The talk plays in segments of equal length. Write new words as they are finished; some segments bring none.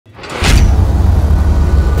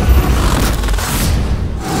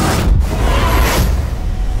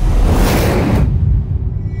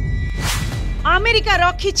America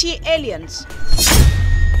रखिछि aliens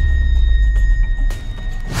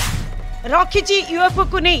रखिछि UFO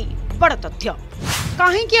को नहीं बड़ तथ्य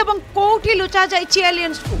कहीं एवं कोठी लुचा जाइछि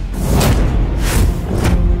एलियंस को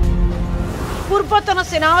पूर्वतन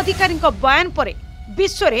सेना अधिकारी बयान पर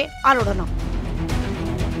विश्व रे आलोड़न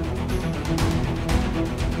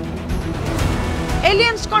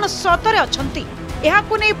एलियंस कौन सतरे अछंती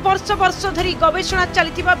एहाकु नै वर्ष वर्ष धरी गवेषणा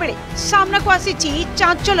चलिथिबा बेले सामना को आसीछि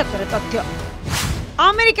चांचल्यकर तथ्य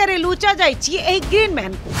अमेरिका रे लुचा जाइछि एही ग्रीन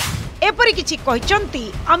मैन को एपरि किछि कहिसंती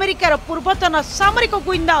अमेरिकार पूर्वतन सामरिक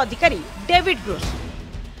गुइंदा अधिकारी David gross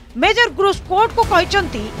major gross court को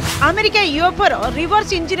कहिसंती अमेरिका यूएफओ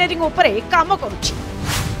रिवर्स इंजीनियरिंग उपरे काम करुछि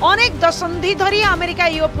अनेक दशंधि धरी अमेरिका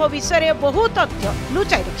यूएफओ विषय बहुत तथ्य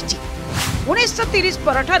लुचाई रखिछि 1930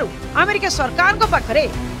 परठारु अमेरिका सरकार को पाखरे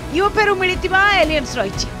यूएफओ रु मिलितिबा एलियंस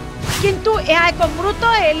रहिछि किंतु एहा एक मृत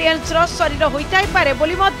एलियंस रो शरीर होइताई पारे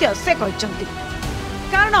बोली मध्य से कहिसंती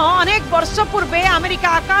कारण अनेक वर्ष पूर्वे अमेरिका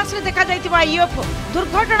आकाश रे देखा जाइतिबा यूएफओ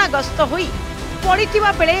दुर्घटनाग्रस्त होई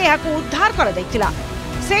पड़ितिबा बेले एहाकु उद्धार कर दैतिला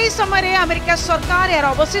सेही समय रे अमेरिका सरकार यार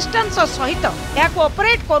अवशिष्टांश सहित एहाकु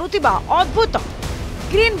ऑपरेट करूतिबा अद्भुत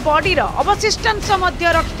ग्रीन बॉडी रो अवशिष्टांश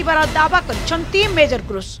मध्य रखितिबार दावा करिसंती major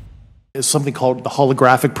gross is something called the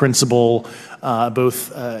holographic principle.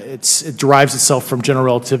 It derives itself from general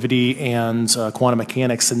relativity and quantum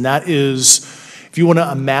mechanics, and that is, if you want to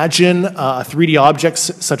imagine a 3D object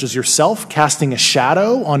such as yourself casting a shadow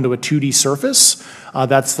onto a 2D surface,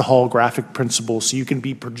 that's the holographic principle. So you can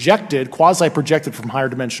be projected, quasi-projected from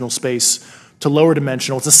higher dimensional space to lower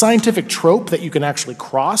dimensional. It's a scientific trope that you can actually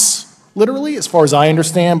cross, literally, as far as I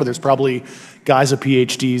understand, but there's probably guys with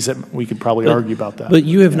PhDs that we could probably argue about that. But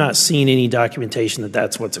you have not seen any documentation that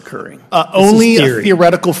that's what's occurring. Only a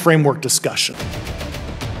theoretical framework discussion.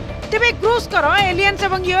 तेबे gross करो aliens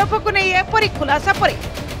एवं UFO को नै एपरि खुलासा परे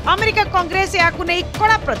America Congress याकु नै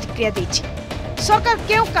कड़ा प्रतिक्रिया दैछि सरकार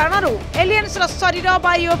केउ कारणरू एलियंस रो शरीर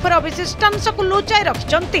बा यूएफओ रो विशिष्टांश को लुचाई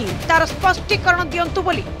रखचंती तार स्पष्टीकरण दियंतु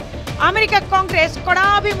बोली अमेरिका कांग्रेस कड़ा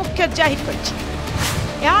अभिमुख्य जाहिर करछि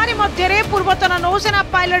यारी मध्यरे पूर्वतन नौसेना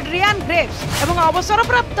पायलट रियान ग्रेव्स एवं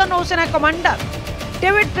अवसरप्राप्त नौसेना कमांडर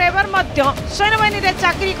डेविड ट्रेवर मध्य सैन्यबाहिनी रे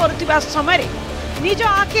चाकरी करुथिबा समय रे निज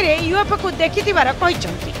आखि रे यूएफओ को देखिथिबार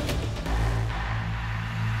कहिसंती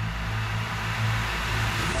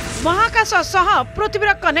महाकाश सह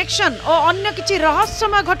पृथ्वीर कनेक्शन और अन्य किछि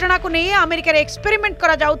रहस्यमय घटना को नहीं अमेरिका रे एक्सपेरिमेंट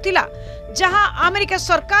करा जाउतिला जहां अमेरिका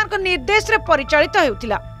सरकार को निर्देश रे परिचालित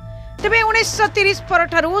हेउतिला तेबे 1930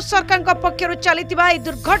 परठारु सरकार पक्षरु चलितिबा ए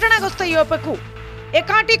दुर्घटनाग्रस्त यूएफओ को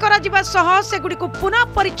एकाठी करा जिबा सह सेगुडी को पुनः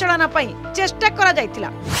परिचालना पई चेष्टा करा जायतिला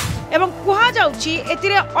एवं कुहा जाउची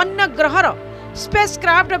एतिरे अन्य ग्रहर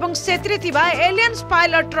स्पेसक्राफ्ट एवं सेतिरे थिबा एलियंस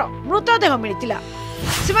पायलट रो मृतदेह मिलितिला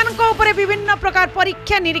सेमानक ऊपर विभिन्न प्रकार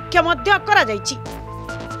परीक्षा निरीक्षा मध्य करा जायछि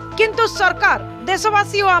किंतु सरकार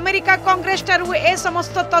देशवासी और अमेरिका कांग्रेस टारु ए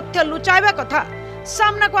समस्त तथ्य लुचाइबा कथा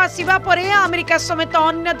सामना को आसीबा परे अमेरिका समेत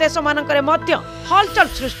अन्य देश मानकरे मध्य हलचल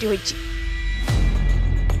सृष्टि होइछि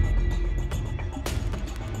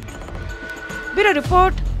ब्यूरो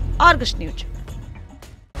रिपोर्ट आर्गस न्यूज।